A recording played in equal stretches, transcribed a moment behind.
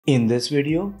In this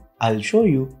video, I'll show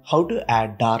you how to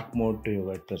add dark mode to your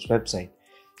WordPress website.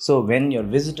 So when your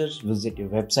visitors visit your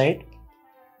website,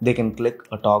 they can click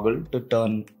a toggle to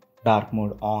turn dark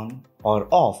mode on or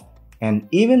off. And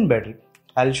even better,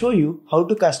 I'll show you how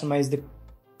to customize the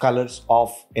colors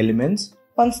of elements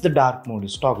once the dark mode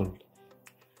is toggled.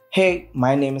 Hey,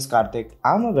 my name is Karthik.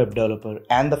 I'm a web developer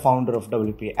and the founder of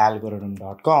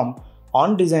Wpalgoridm.com.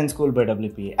 On Design School by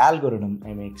Wpalgoridm,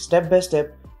 I make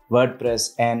step-by-step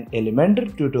WordPress and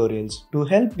Elementor tutorials to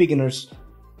help beginners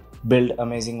build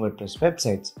amazing WordPress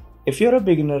websites. If you're a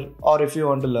beginner or if you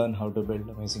want to learn how to build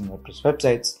amazing WordPress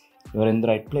websites, you're in the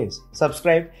right place.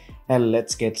 Subscribe and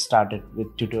let's get started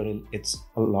with tutorial. It's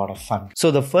a lot of fun.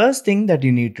 So the first thing that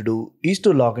you need to do is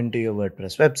to log into your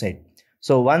WordPress website.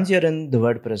 So once you're in the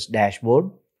WordPress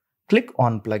dashboard, click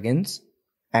on plugins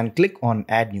and click on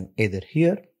add new either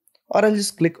here or I'll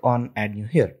just click on add new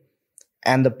here.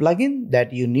 And the plugin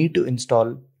that you need to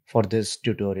install for this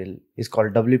tutorial is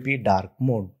called WP Dark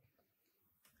Mode.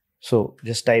 So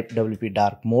just type WP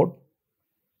Dark Mode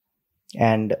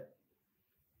and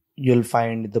you'll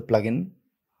find the plugin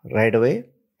right away.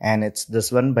 And it's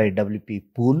this one by WP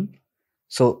Pool.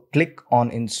 So click on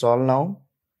install now.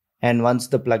 And once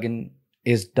the plugin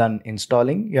is done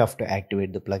installing, you have to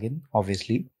activate the plugin,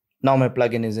 obviously. Now my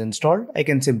plugin is installed. I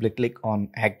can simply click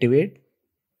on activate.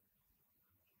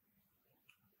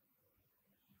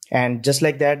 And just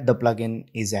like that, the plugin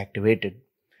is activated.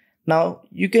 Now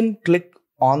you can click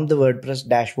on the WordPress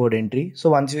dashboard entry. So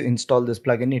once you install this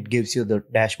plugin, it gives you the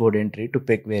dashboard entry to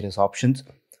pick various options.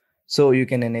 So you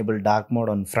can enable dark mode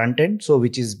on front end. So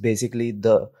which is basically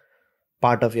the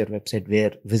part of your website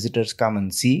where visitors come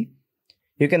and see.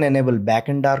 You can enable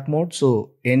backend dark mode.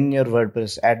 So in your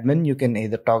WordPress admin, you can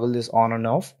either toggle this on and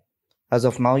off. As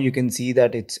of now, you can see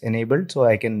that it's enabled. So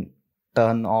I can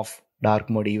turn off dark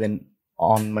mode even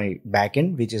on my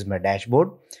backend, which is my dashboard.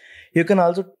 You can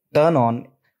also turn on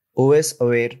OS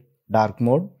aware dark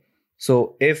mode.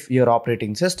 So if your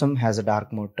operating system has a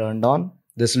dark mode turned on,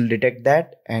 this will detect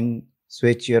that and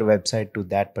switch your website to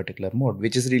that particular mode,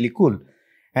 which is really cool.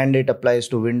 And it applies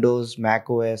to Windows, Mac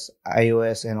OS,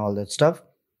 iOS, and all that stuff.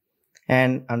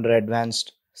 And under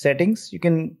advanced settings, you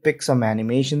can pick some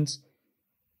animations.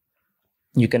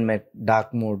 You can make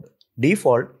dark mode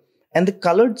default. And the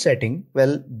colored setting,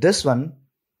 well, this one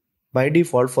by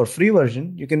default for free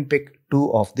version, you can pick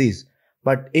two of these.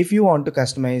 But if you want to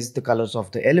customize the colors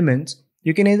of the elements,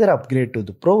 you can either upgrade to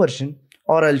the pro version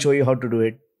or I'll show you how to do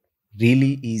it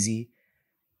really easy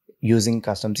using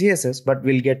custom CSS, but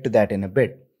we'll get to that in a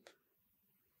bit.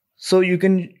 So you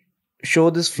can show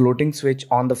this floating switch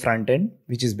on the front end,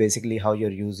 which is basically how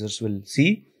your users will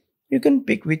see. You can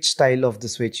pick which style of the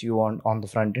switch you want on the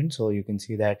front end. So you can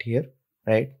see that here,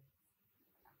 right?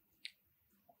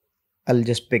 I'll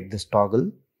just pick this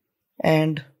toggle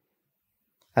and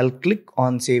I'll click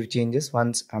on save changes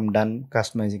once I'm done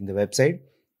customizing the website.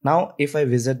 Now, if I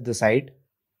visit the site,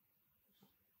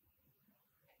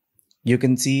 you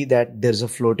can see that there's a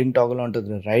floating toggle onto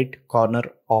the right corner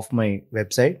of my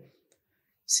website.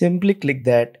 Simply click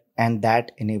that and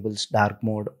that enables dark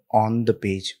mode on the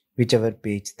page, whichever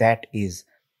page that is.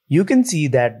 You can see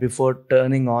that before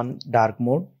turning on dark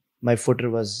mode, my footer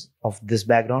was of this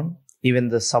background. Even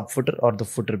the sub footer or the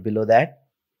footer below that.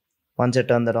 Once I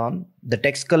turn that on, the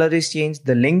text color is changed,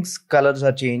 the links colors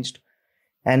are changed,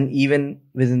 and even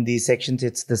within these sections,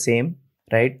 it's the same,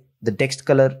 right? The text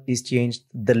color is changed,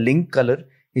 the link color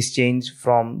is changed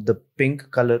from the pink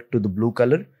color to the blue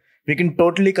color. We can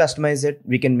totally customize it.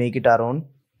 We can make it our own.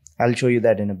 I'll show you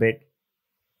that in a bit.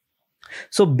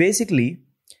 So basically,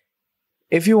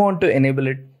 if you want to enable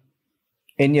it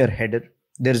in your header,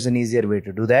 there is an easier way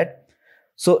to do that.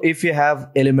 So if you have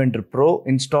Elementor Pro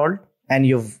installed and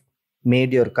you've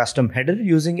made your custom header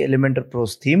using Elementor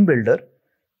Pro's theme builder,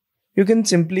 you can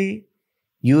simply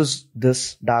use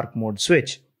this dark mode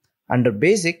switch. Under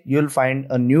basic, you'll find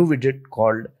a new widget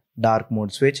called dark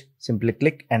mode switch. Simply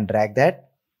click and drag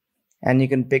that and you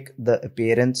can pick the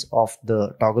appearance of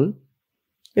the toggle.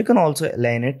 You can also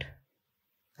align it.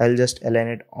 I'll just align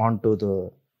it onto the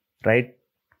right.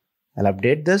 I'll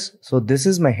update this. So this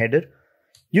is my header.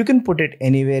 You can put it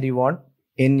anywhere you want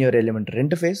in your Elementor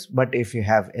interface, but if you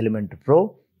have Elementor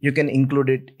Pro, you can include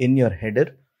it in your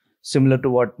header, similar to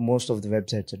what most of the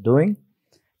websites are doing.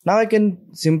 Now I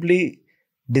can simply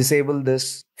disable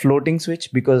this floating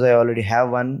switch because I already have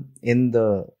one in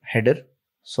the header.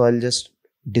 So I'll just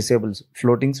disable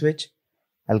floating switch.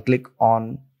 I'll click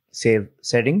on save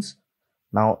settings.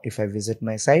 Now if I visit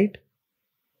my site,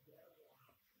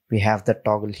 we have the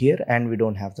toggle here and we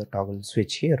don't have the toggle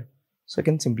switch here. So I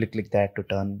can simply click that to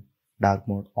turn dark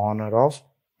mode on or off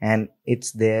and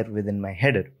it's there within my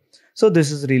header. So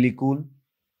this is really cool.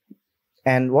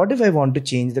 And what if I want to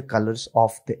change the colors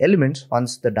of the elements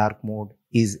once the dark mode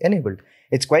is enabled?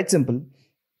 It's quite simple.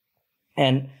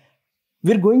 And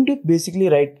we're going to basically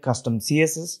write custom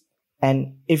CSS.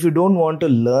 And if you don't want to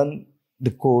learn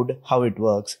the code, how it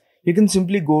works, you can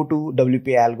simply go to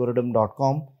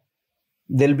Wpalgoridm.com.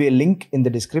 There'll be a link in the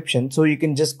description. So you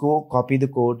can just go copy the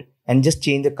code and just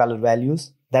change the color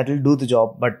values. That will do the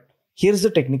job. But here's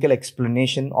the technical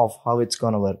explanation of how it's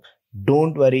going to work.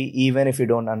 Don't worry, even if you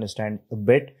don't understand a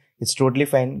bit, it's totally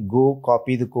fine. Go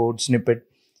copy the code snippet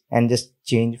and just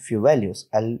change few values.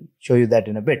 I'll show you that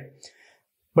in a bit.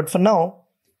 But for now,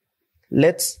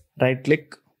 let's right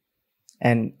click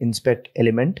and inspect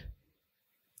element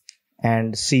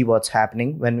and see what's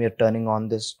happening when we are turning on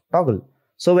this toggle.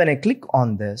 So when I click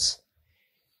on this,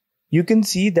 you can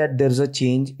see that there's a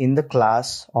change in the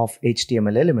class of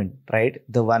HTML element, right?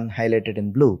 The one highlighted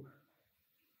in blue.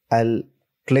 I'll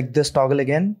click this toggle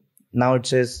again. Now it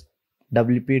says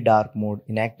WP dark mode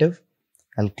inactive.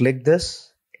 I'll click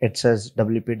this. It says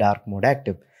WP dark mode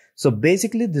active. So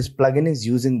basically this plugin is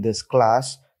using this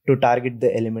class to target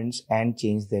the elements and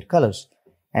change their colors.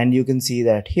 And you can see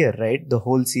that here, right? The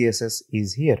whole CSS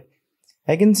is here.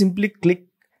 I can simply click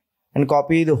and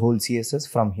copy the whole CSS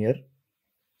from here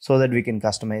so that we can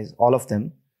customize all of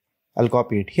them. I'll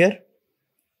copy it here.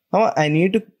 Now I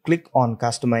need to click on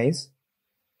customize.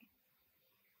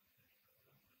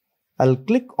 I'll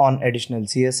click on additional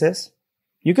CSS.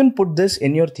 You can put this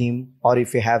in your theme, or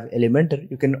if you have Elementor,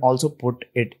 you can also put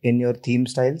it in your theme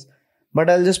styles, but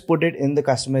I'll just put it in the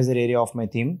customizer area of my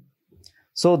theme.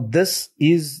 So this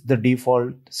is the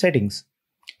default settings.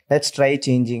 Let's try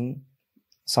changing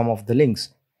some of the links.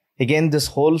 Again, this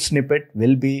whole snippet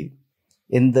will be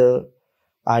in the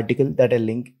article that I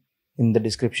link in the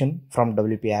description from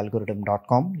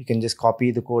wpalgoridm.com. You can just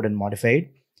copy the code and modify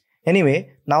it.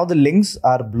 Anyway, now the links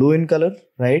are blue in color,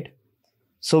 right?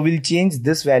 So we'll change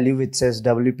this value which says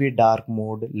WP dark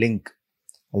mode link.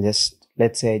 Let's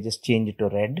say I just change it to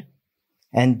red.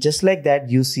 And just like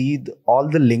that, you see all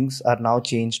the links are now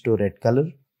changed to red color.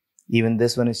 Even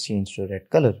this one is changed to red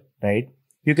color, right?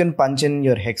 You can punch in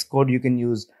your hex code. You can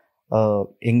use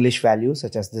English value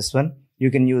such as this one. You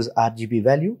can use RGB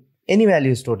value. Any value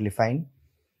is totally fine.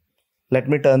 Let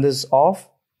me turn this off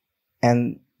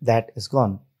and that is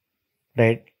gone,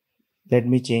 right? Let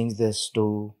me change this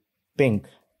to pink.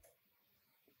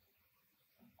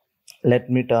 Let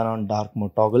me turn on dark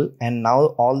mode toggle and now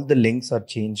all the links are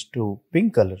changed to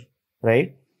pink color,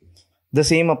 right? The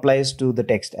same applies to the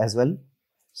text as well.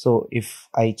 So if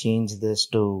I change this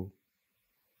to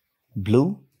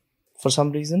blue for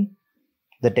some reason,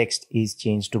 the text is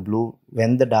changed to blue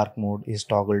when the dark mode is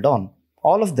toggled on.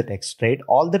 All of the text, right?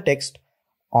 All the text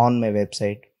on my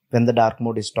website when the dark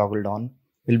mode is toggled on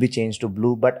will be changed to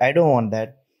blue, but I don't want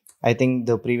that. I think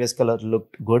the previous color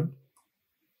looked good.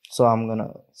 So I'm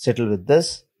gonna settle with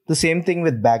this. The same thing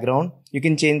with background. You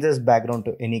can change this background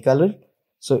to any color.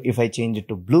 So if I change it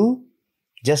to blue,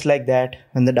 just like that,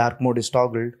 when the dark mode is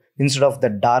toggled, instead of the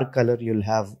dark color, you'll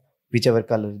have whichever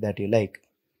color that you like.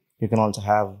 You can also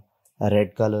have a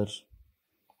red color,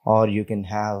 or you can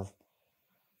have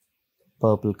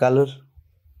purple color,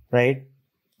 right?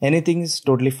 Anything is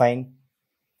totally fine.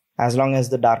 As long as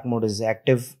the dark mode is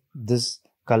active, this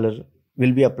color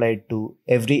will be applied to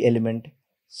every element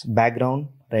background,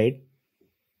 right?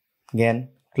 Again,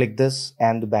 click this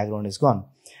and the background is gone.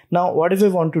 Now, what if I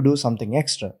want to do something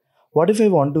extra? What if I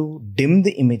want to dim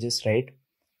the images, right?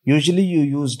 Usually you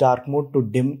use dark mode to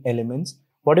dim elements.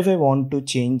 What if I want to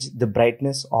change the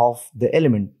brightness of the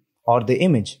element or the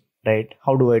image, right?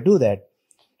 How do I do that?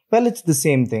 Well, it's the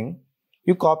same thing.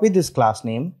 You copy this class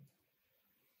name,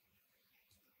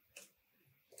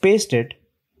 paste it,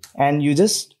 and you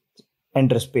just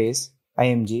enter space,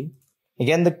 img.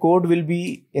 Again, the code will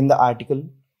be in the article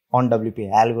on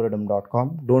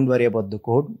wpalgoridm.com. Don't worry about the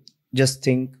code. Just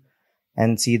think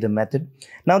and see the method.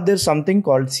 Now there's something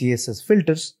called CSS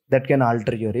filters that can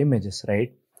alter your images,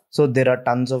 right? So there are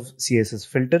tons of CSS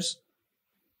filters.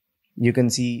 You can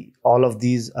see all of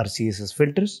these are CSS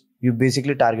filters. You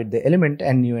basically target the element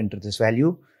and you enter this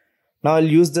value. Now I'll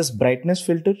use this brightness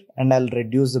filter and I'll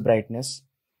reduce the brightness.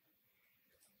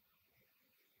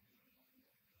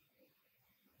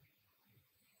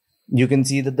 You can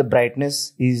see that the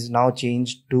brightness is now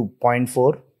changed to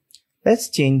 0.4. Let's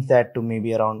change that to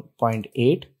maybe around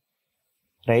 0.8,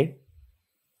 right?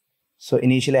 So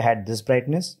initially I had this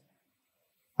brightness.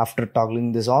 After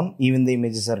toggling this on, even the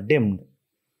images are dimmed.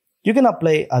 You can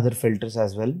apply other filters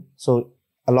as well. So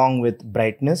along with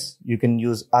brightness, you can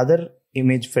use other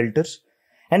image filters.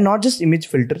 And not just image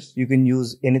filters, you can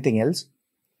use anything else.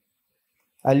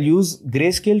 I'll use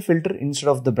grayscale filter instead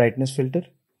of the brightness filter.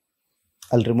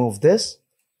 I'll remove this,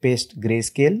 paste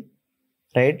grayscale,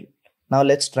 right? Now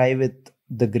let's try with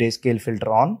the grayscale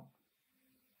filter on.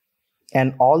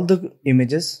 And all the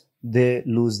images, they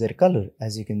lose their color,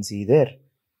 as you can see there,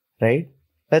 right?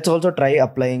 Let's also try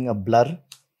applying a blur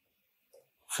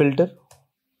filter.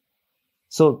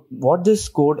 So what this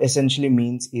code essentially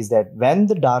means is that when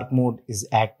the dark mode is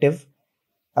active,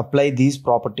 apply these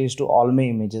properties to all my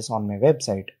images on my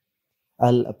website.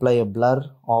 I'll apply a blur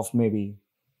of maybe,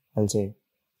 I'll say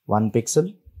 1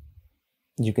 pixel.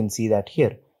 You can see that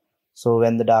here. So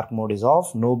when the dark mode is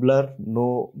off, no blur,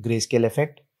 no grayscale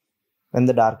effect. When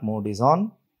the dark mode is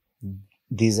on,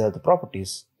 these are the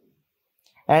properties.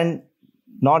 And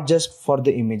not just for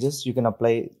the images, you can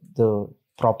apply the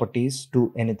properties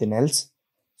to anything else.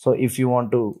 So if you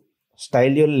want to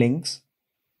style your links,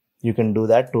 you can do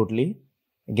that totally.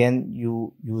 Again,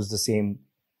 you use the same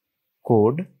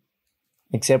code,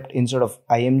 except instead of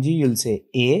img, you'll say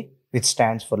A, which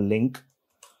stands for link.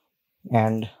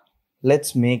 And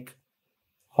let's make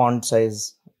font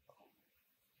size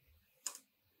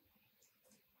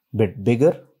a bit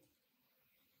bigger.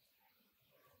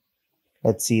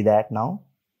 Let's see that now.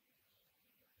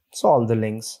 So all the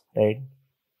links, right?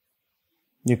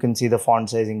 You can see the font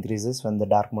size increases when the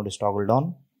dark mode is toggled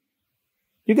on.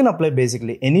 You can apply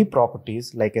basically any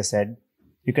properties. Like I said,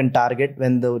 you can target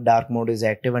when the dark mode is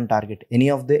active and target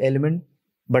any of the element.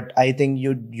 But I think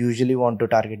you usually want to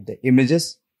target the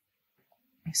images.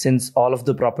 Since all of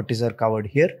the properties are covered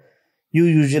here, you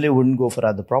usually wouldn't go for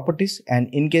other properties.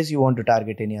 And in case you want to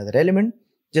target any other element,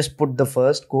 just put the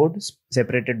first code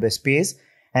separated by space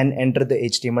and enter the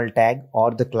HTML tag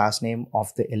or the class name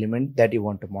of the element that you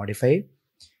want to modify.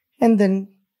 And then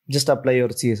just apply your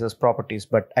CSS properties.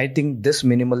 But I think this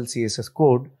minimal CSS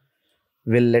code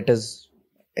will let us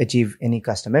achieve any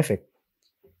custom effect,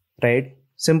 right?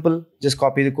 Simple, just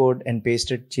copy the code and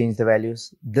paste it, change the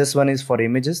values. This one is for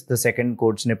images. The second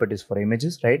code snippet is for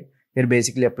images, right? You're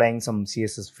basically applying some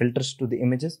CSS filters to the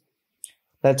images.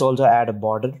 Let's also add a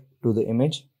border to the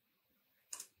image,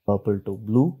 purple to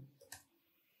blue.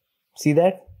 See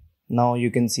that? Now you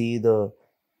can see the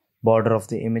border of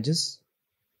the images.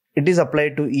 It is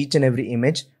applied to each and every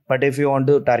image, but if you want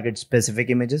to target specific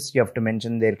images, you have to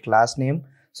mention their class name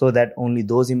so that only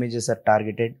those images are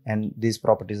targeted and these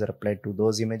properties are applied to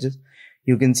those images.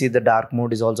 You can see the dark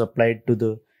mode is also applied to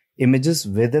the images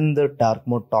within the dark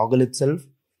mode toggle itself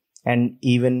and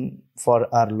even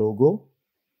for our logo.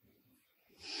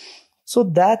 So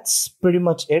that's pretty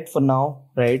much it for now,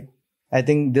 right? I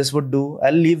think this would do.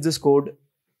 I'll leave this code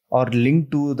or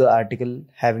link to the article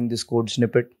having this code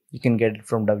snippet. You can get it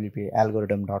from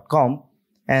wpalgoridm.com.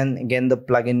 And again, the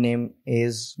plugin name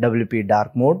is WP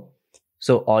Dark Mode.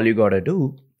 So all you gotta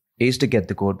do is to get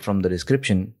the code from the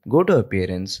description, go to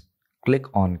Appearance, click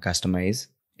on Customize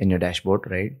in your dashboard,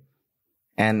 right?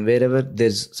 And wherever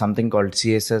there's something called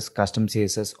CSS, custom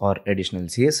CSS or additional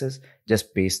CSS,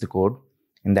 just paste the code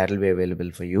and that will be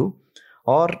available for you.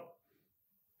 Or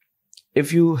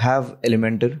if you have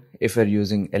Elementor, if you're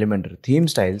using Elementor theme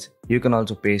styles, you can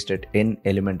also paste it in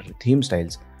Elementor theme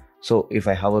styles. So if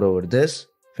I hover over this,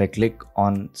 if I click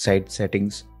on site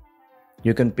settings,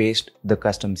 you can paste the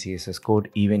custom CSS code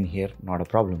even here, not a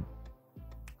problem.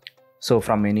 So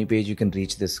from any page, you can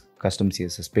reach this custom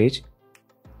CSS page,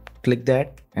 click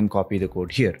that and copy the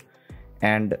code here.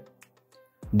 And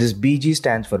this BG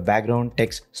stands for background,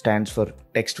 text stands for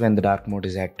text when the dark mode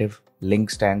is active,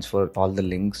 link stands for all the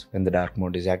links when the dark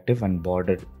mode is active, and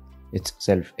border, it's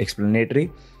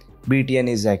self-explanatory. BTN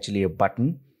is actually a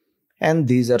button, and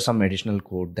these are some additional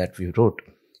code that we wrote.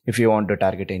 If you want to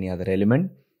target any other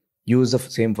element, use the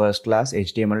same first class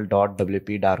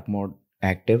html.wp dark mode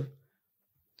active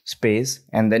space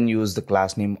and then use the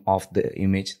class name of the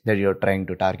image that you're trying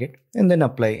to target and then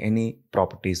apply any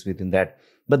properties within that.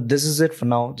 But this is it for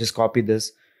now. Just copy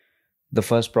this, the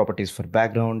first properties for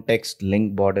background, text,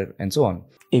 link, border, and so on.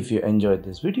 If you enjoyed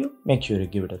this video, make sure you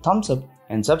give it a thumbs up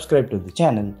and subscribe to the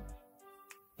channel.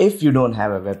 If you don't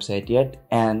have a website yet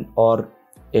or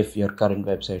if your current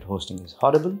website hosting is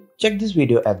horrible, check this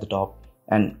video at the top.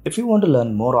 And if you want to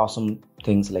learn more awesome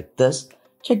things like this,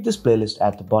 check this playlist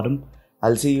at the bottom.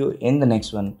 I'll see you in the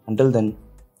next one. Until then,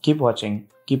 keep watching,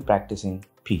 keep practicing.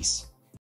 Peace.